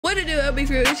What to do, LB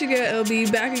crew? It's your girl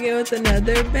LB back again with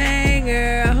another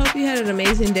banger. I hope you had an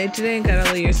amazing day today and got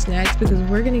all of your snacks because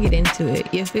we're gonna get into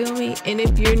it. You feel me? And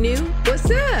if you're new,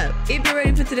 what's up? If you're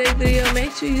ready for today's video,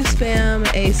 make sure you spam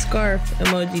a scarf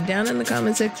emoji down in the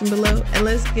comment section below and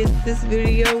let's get this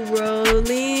video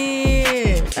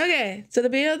rolling. Okay, so the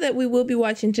video that we will be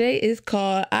watching today is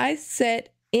called I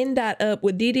Set Ndot Up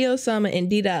with Osama And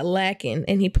Ddot lacking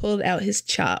and he pulled out his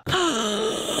chop.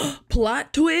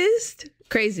 Plot twist?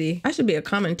 Crazy. I should be a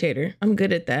commentator. I'm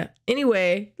good at that.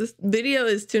 Anyway, this video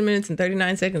is 2 minutes and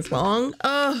 39 seconds long.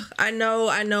 Oh, I know.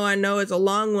 It's a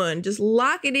long one. Just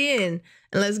lock it in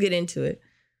and let's get into it.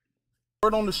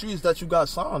 Word on the streets that you got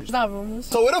signed. It's not rumors.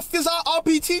 So where the f is our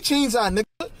RPT chains at,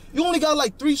 nigga? You only got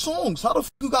like 3 songs. How the f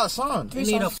you got signed? You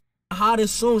need the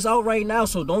hottest songs out right now,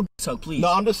 so don't talk, please.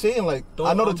 No, I'm just saying, like,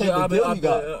 I know the type of deal he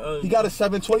got. He got a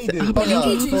 720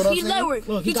 deal. He's lowered.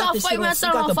 He trying to fight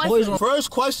myself on fight. First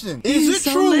question. Is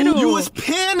it true you was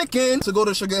panicking to go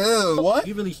to Sugar Hill? What?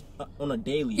 You really on a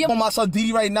daily. Yeah. I want my son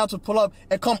Didi right now to pull up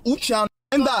and come Ucha.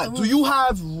 And that, do you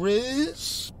have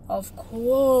Riz? Of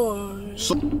course.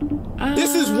 So,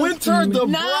 this is Winter the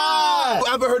Bride.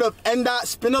 You ever heard of Ndot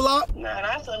spin a lot? Nah,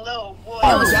 that's a little boy.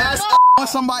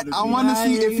 That's somebody. I want to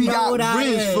see if he got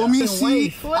Riz. Feel me?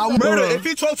 See, I'm murder. If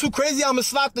he talk too crazy, I'ma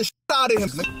slap the shit out of him.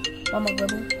 I'm a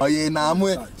rebel. Oh yeah, nah, I'm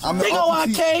with.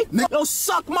 Nigga, yo,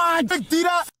 suck my dick,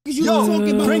 Dida.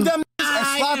 Yo, bring them and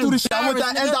slide through the shit. I'm with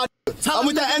that Ndot. I'm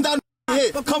with that Ndot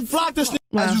hit. Come flock this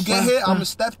nigga. As you get here, I'ma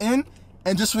step in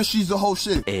and just switch she's the whole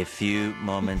shit. A few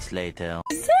moments later.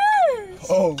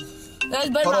 Oh. That's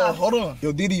better. Hold on.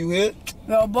 Yo, Didi, you here?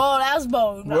 Yo, bold, that's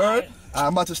bold. Word?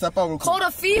 I'm about to step out real quick. Call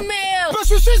the female.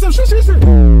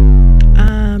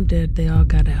 I'm dead. They all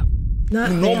got out. You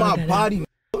know my body.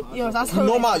 Yo, that's you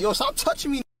know my. Yo, stop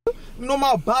touching me. You know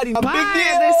my body. Why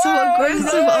are they so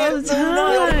aggressive all the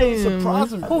time?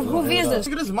 Surprising. Who is this?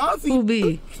 Look at this, my feet. Who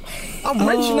be? I'm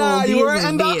rich now. You heard?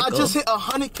 And I just hit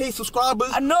 100K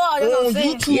subscribers. I know. On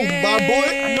YouTube, my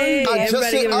boy. I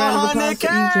just hit 100K.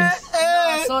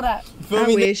 I saw that. Feel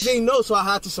me? They didn't know, so I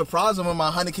had to surprise them with my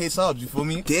 100K subs. You feel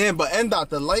me? Damn, but Ndot,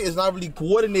 the light is not really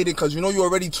coordinated because you know you're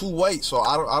already too white. So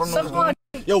I don't know what's going on.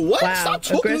 Yo, what? Wow, Stop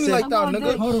talking to me like that,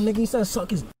 nigga. Hold on, nigga. He said suck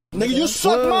his. Nigga, you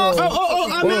suck my.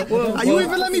 I mean, you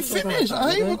even let me finish. I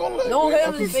ain't even gonna let you. Don't hit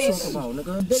him in the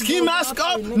face. Ski mask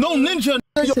up, no ninja.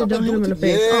 Yo, don't hit him in the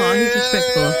face. Oh, he's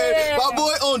respectful. My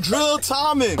boy on drill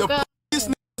timing. The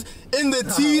in the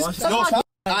tees.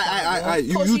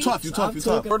 You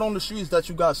talk. Word on the streets that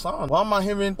you got signed. Why am I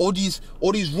hearing all these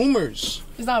rumors?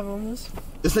 It's not rumors.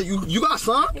 It's that you got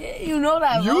signed? Yeah, you know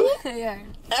that, bro. You? Yeah.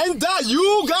 And that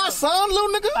you got signed, little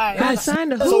nigga? Got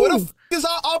signed to who? So where the f is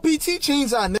our RPT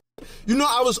chains at, nigga? You know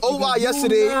I was OY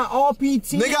yesterday.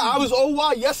 RPT. Nigga, I was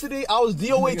OY yesterday. I was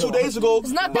DOA 2 days ago. It's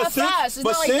not that fast. It's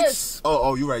not like this.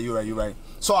 Oh, you right.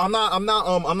 So I'm not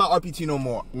RPT no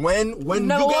more. When you get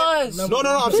No,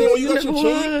 I'm saying when you get your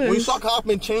chain, when you start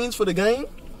copping chains for the game,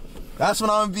 that's when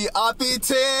I'm gonna be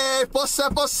RPT. What's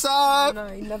up? No,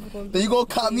 you never gonna. Then you gonna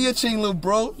cop me a chain, little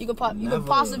bro. You could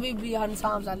possibly be 100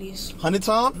 times at least. 100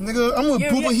 times? Nigga, I'm with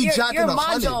Booba, he jacking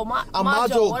 100. I'm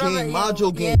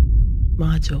Majo gang.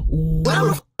 Majo. Ooh.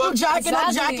 I'm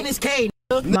jacking his cane.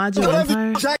 Majo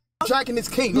Empire. Jacking his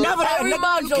king. Never every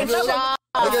Majo shot.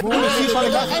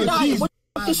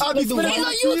 He's a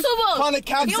YouTuber. Trying to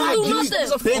catch He don't do G's.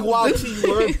 nothing. Big YT,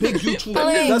 you're a big YouTuber.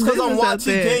 That's because I'm YT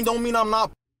gang, don't mean I'm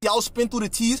not. Y'all spin through the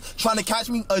T's, trying to catch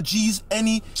me a G's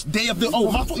any day of the.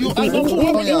 Oh, my fault.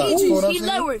 He's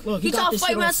lowered. He trying to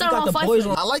fight myself on fight.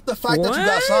 I like the fact that you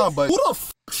got signed, but who the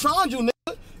f signed you,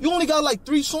 nigga? You only got like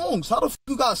 3 songs. How the f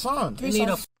you got signed? You need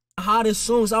the hottest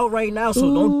songs out right now, so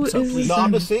don't talk, please. No,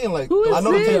 I'm just saying, like, who is I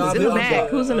know this? the In the back.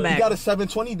 Who's in the back? You got a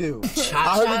 720 deal.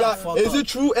 I heard you got. Is it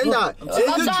true? Ndot.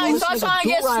 Stop trying to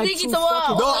get sneaky to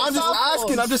us. No, I'm just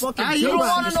asking. You don't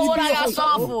want to know what I got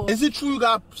signed for. Is it true you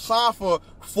got signed for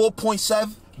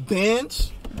 4.7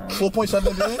 bands?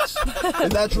 4.7 bands? Is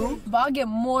that true? But I get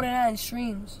more than that in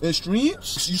streams. In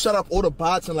streams? You set up all the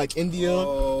bots in like India.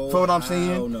 For what I'm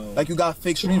saying? Like you got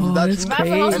fake streams. Is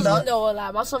that true?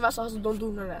 My son Hustle don't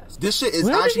do none of that. This shit is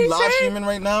actually live streaming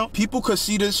right now. People could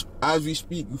see this as we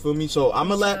speak. You feel me? So I'm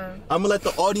gonna let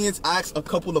the audience ask a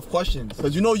couple of questions.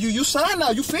 Cause you know you signed now.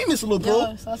 You famous, little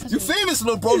bro. You famous,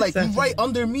 little bro. Like you right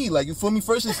under me. Like you feel me?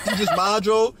 First it's just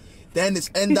Majo. Then it's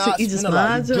Ndot,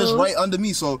 just right under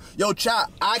me. So, yo, chat,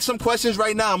 ask some questions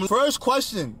right now. First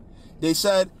question, they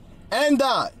said,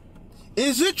 Ndot,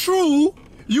 is it true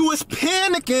you was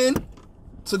panicking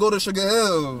to go to Sugar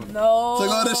Hill. No. To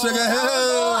go to Sugar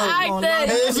Hill.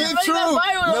 Is it true?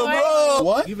 No, bro.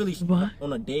 What? You really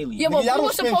on a daily. Yeah, but we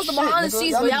were supposed to behind the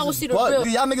scenes, but y'all will see the real.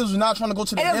 Y'all niggas was not trying to go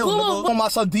to the hill, nigga. On my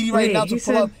son Didi right now to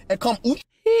pull up and come.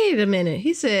 Wait a minute.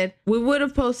 He said we would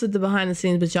have posted the behind the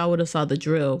scenes, but y'all would have saw the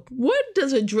drill. What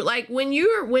does a drill like when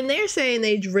they're saying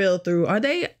they drill through? Are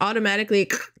they automatically,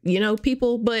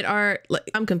 people? But are like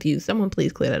I'm confused. Someone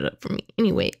please clear that up for me.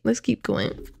 Anyway, let's keep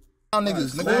going.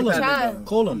 Niggas,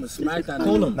 call him. Smack that.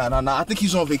 Call him. Nah. I think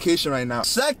he's on vacation right now.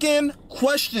 Second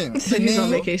question. He's on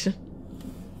vacation.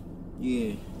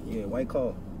 Yeah. White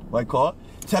call.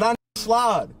 Tell that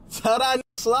slide. Tell that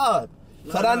nigga slide.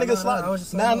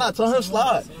 Nah. Tell him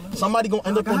slide. Somebody gonna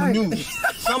end up on the news.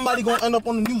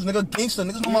 Nigga. Gangster.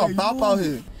 Niggas know my bop out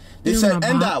here. They said,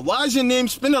 Ndot, why is your name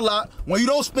spin a lot when you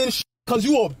don't spin shit? Cause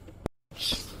you a.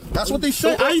 That's what they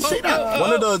said. I ain't say that.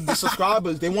 One of the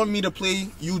subscribers, they want me to play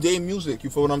their music. You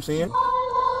feel what I'm saying? I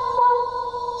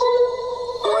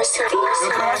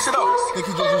think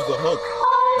he just used the hook.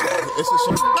 It's a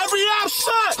song. Every app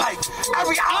shot!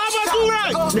 Every app shot! Do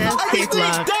that!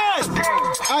 Everything's dead!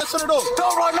 Alright, set it up.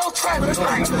 Don't run no trap! No, it's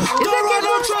not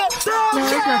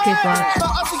K-Flock.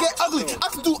 I have to get ugly. I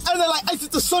have to do Ndot like Ice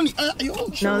did to Sunny.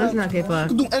 No, that's not K-Flock. I have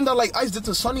to do Ndot like Ice did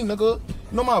to Sunny, nigga.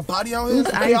 You know my body out here?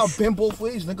 I've been both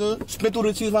ways, nigga. Spin through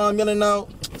the teeth while I'm yelling out.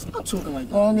 Stop talking like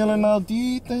that. I'm yelling out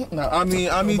D-thing. Nah, I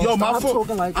mean, yo, my fault.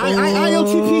 Yo,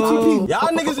 TP. Y'all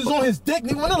niggas is on his dick,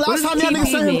 nigga. When the last time y'all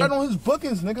niggas sent him right on his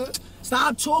bookings, nigga?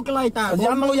 Stop talking like that.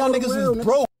 Y'all know y'all niggas is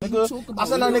broke, nigga. I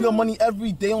send that nigga money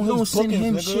every day on his bookings,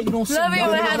 nigga. You don't send him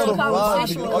shit. Have no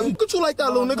conversation. Oh, you look at you like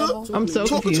that, little nigga. I'm so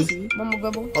confused. Mama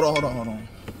Gribble. Hold on.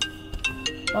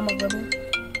 Mama Gribble.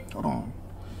 Hold on.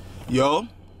 Yo.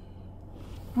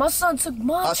 My son took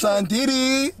mine. My son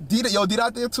Didi. Yo, Didi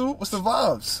out there too? What's the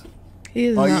vibes? He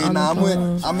is not on the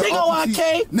phone. I'm Nigga, YK.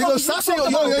 Nigga, stop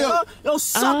saying, yo. Yo,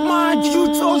 suck mine.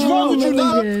 What's wrong with you,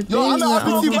 nigga? Yo, I'm at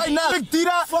RPT right now. Big Didi.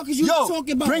 Fuck is you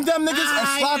talking about? Bring them niggas and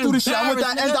slide through this shit. I'm with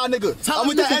that Ndot nigga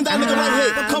right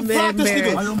here. Come block this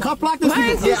nigga. Come block this nigga.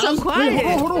 Why is he so quiet?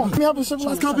 Hold on. Let me have a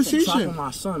civilized conversation.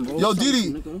 My son, bro. Yo,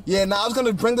 Didi. Yeah, I was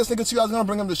gonna bring this nigga to you. I was gonna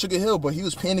bring him to Sugar Hill, but he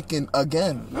was panicking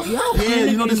again. Yeah,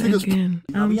 you know this nigga's. Them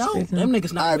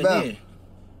niggas not there.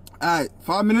 Alright,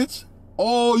 5 minutes.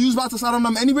 Oh, you was about to start on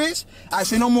them anyways? I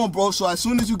say no more, bro. So as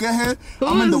soon as you get here,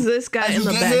 Who's this guy in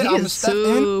the back? I'm He's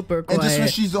super quiet. and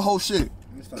just switch the whole shit.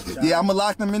 Yeah, I'm gonna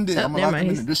lock them in there.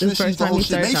 Just switch the whole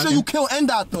shit. Make sure you kill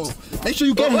Ndot though. Make sure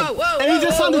you get him. And he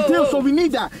just signed the deal, so we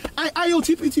need that. Yo,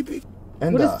 TP.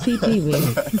 What does TP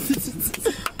mean?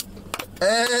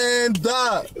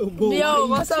 Ndot. Yo,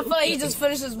 my son felt like he just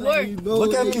finished his work.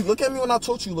 Look at me when I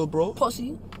told you, little bro.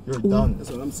 Pussy. You're done.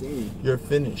 That's what I'm saying. You're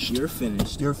finished. You're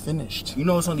finished. You're finished. You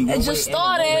know it's only one way just in and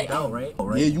one way started. out, right?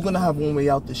 Yeah, you gonna have one way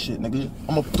out this shit, nigga.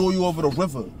 I'm gonna throw you over the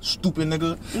river, stupid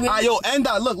nigga. Yo,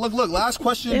 Ndot, look. Last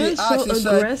question. It's so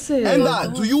aggressive.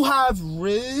 Ndot, do you have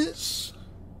Riz?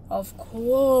 Of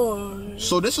course.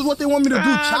 So this is what they want me to do.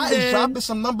 Chat is dropping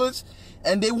some numbers,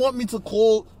 and they want me to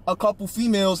call a couple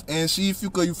females and see if you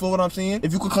could, you feel what I'm saying?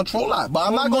 If you could control that. But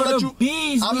I'm not gonna let you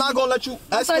escalate. I'm not gonna let you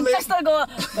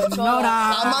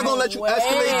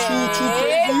escalate too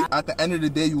crazy. At the end of the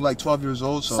day, you like 12 years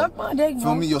old, so suck my dick,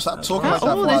 feel me? Yo, stop talking like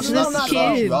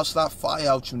that. I'll stop fire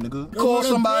out you, nigga. Call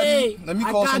somebody. Let me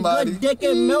call somebody. I got good dick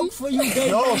and milk for you, baby.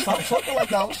 Yo, stop talking like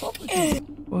that. What's up with you?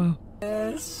 Wow.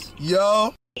 Yes.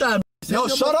 Yo,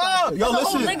 shut up! Yo,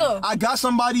 listen, I got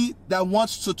somebody that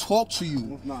wants to talk to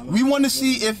you. We want to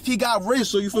see if he got Riz,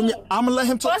 so you feel me? I'm gonna let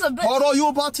him talk. Hold on, you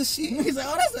about to see. He's like,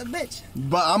 oh, that's a bitch.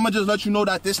 But I'm gonna just let you know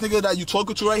that this nigga that you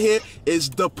talking to right here is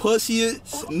the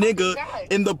pussiest nigga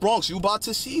in the Bronx. You about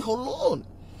to see? Hold on. All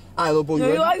right, little boy, you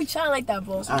ready? Why you trying like that,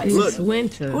 bro? Right, it's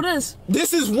Winter. Who this?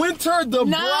 This is Winter the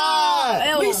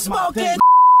Bride. We smoking.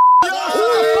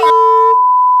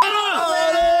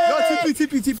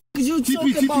 TP. You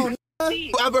talking about?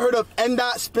 You ever heard of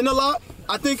Ndot spin a lot?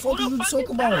 I think what you talk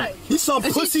about? He's some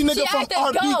pussy nigga from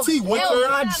RBT. Winter.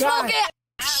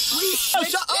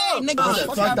 Shut up, nigga.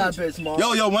 Fuck that bitch, man.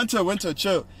 Yo, Winter,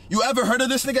 chill. You ever heard of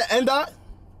this nigga Ndot?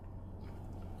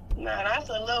 Nah, that's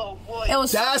a little boy. Yo,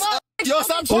 stop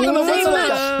talking to Winter like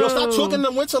that. Yo, stop talking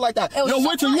to Winter like that. Yo,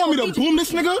 Winter, you want me to boom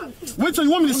this nigga? Winter,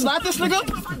 you want me to slap this nigga?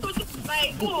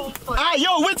 Alright,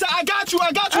 yo, Winter, I got you.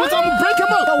 Winter, I'm gonna break him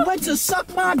up. Yo, Winter, suck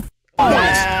my.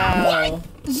 Wow.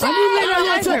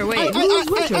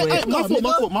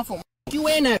 My fault. You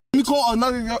ain't that. Let me call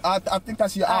another girl. I think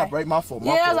that's your op, right? My fault.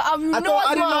 Yeah, I didn't know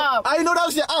that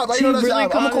was your op. I'm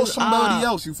gonna call somebody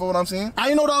else. You feel what I'm saying? I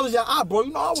didn't know that was your op, bro.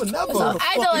 You know I would never. You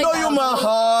know you my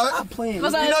heart. You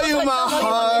know you my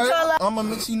heart. I'm a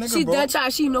mixy nigga, bro. She that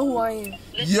child. She know who I am.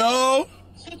 Yo.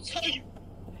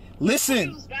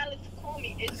 Listen.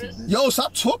 Yo,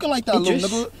 stop talking like that, little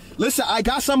nigga. Listen, I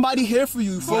got somebody here for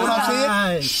you. You feel what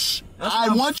I'm saying? Shh. I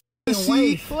want you to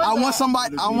see. I want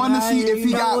somebody. I want to see if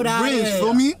he got rings.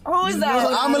 Feel me? Who is that?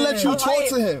 So I'm gonna let you talk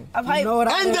to him. Ndot,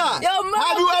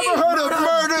 have you ever heard of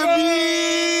Murder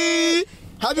Me?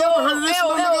 Have you ever heard of this,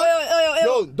 little nigga?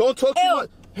 Yo, don't talk too much.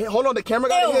 Hey, hold on, the camera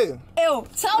got here. Ew,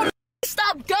 tell him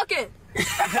stop ducking.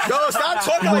 Yo, stop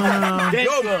talking like that.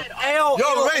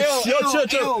 Yo, Rich,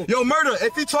 chill. Yo, Murder,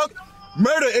 if he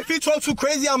talk too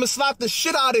crazy, I'ma slap the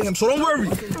shit out of him, so don't worry.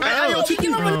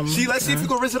 See, let's see if you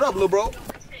can rinse it up, little bro.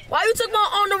 Why you took my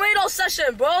on the radar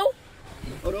session, bro?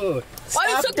 Hold on. Why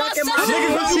you took my session?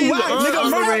 Nigga, you whack. Nigga,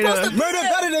 Murder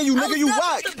better than you, nigga, you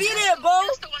whack. To be there, bro.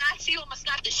 When I see you, I'ma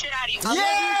slap the shit out of you.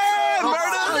 Yeah,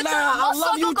 Murder. I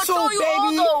love you too,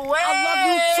 baby. I love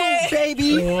you too,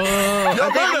 baby.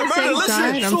 Murder,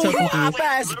 listen. I'm so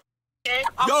confused.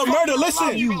 Yo, Murder,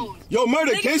 listen. Yo,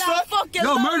 Murder, gangsta.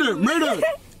 Yo, Murder.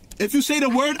 If you say the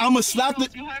word, I'ma slap the.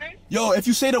 Yo, if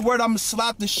you say the word, I'ma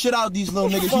slap the shit out of these little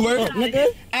niggas. You heard?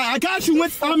 Nigga. I got you.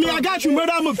 I got you,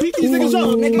 Murder. I'ma beat these niggas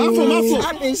up. My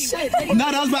fault.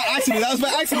 Nah, that was by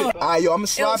accident. Alright, yo, I'ma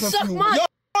slap him for you. Yo,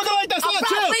 talking like that. Stop,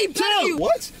 chill.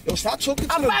 What? Yo, stop talking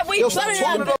to them. Yo, stop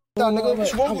talking to them, nigga.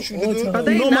 What's wrong with you, nigga? Are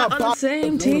they not on the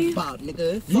same team?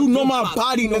 You know my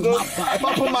body, nigga. If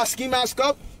I put my ski mask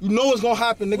up, you know what's gonna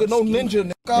happen, nigga. No ninja,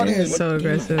 nigga. Out of here. So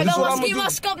aggressive. I got my ski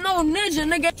mask up, no ninja,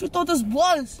 nigga. What you thought this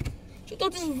was?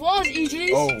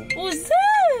 EG? Oh. Who's this?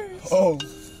 Oh.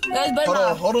 That's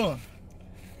better. Hold on.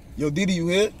 Yo, Didi, you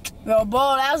here? Yo,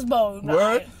 bro, that's bold.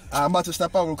 Word? I'm about to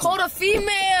step out real quick. Call the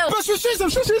female.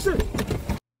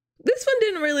 This one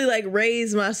didn't really like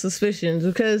raise my suspicions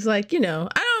because, like, you know,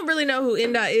 I don't really know who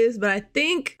Ndot is, but I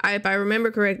think if I remember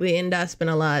correctly, Ndot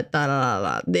spent a lot.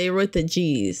 They wrote the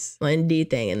G's, like D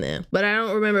thing in them, but I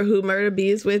don't remember who Murder B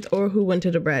is with or who Went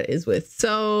to the Brat is with.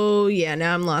 So yeah,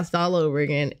 now I'm lost all over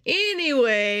again.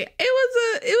 Anyway, it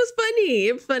was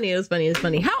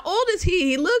funny. How old is he?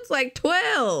 He looks like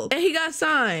 12, and he got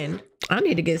signed. I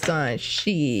need to get signed.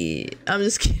 Shit. I'm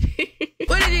just kidding.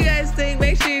 What did you guys think?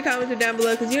 Make sure you comment it down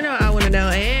below because you know I want to know.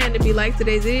 And if you liked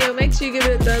today's video, make sure you give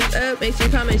it a thumbs up. Make sure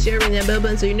you comment, share, ring that bell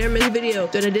button so you never miss a video.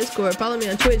 Join the Discord. Follow me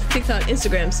on Twitch, TikTok,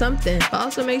 Instagram, something. But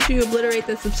also make sure you obliterate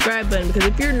that subscribe button because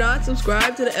if you're not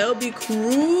subscribed to the LB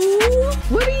crew,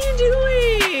 what are you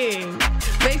doing?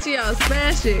 Make sure y'all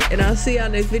smash it and I'll see y'all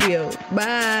next video.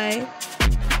 Bye.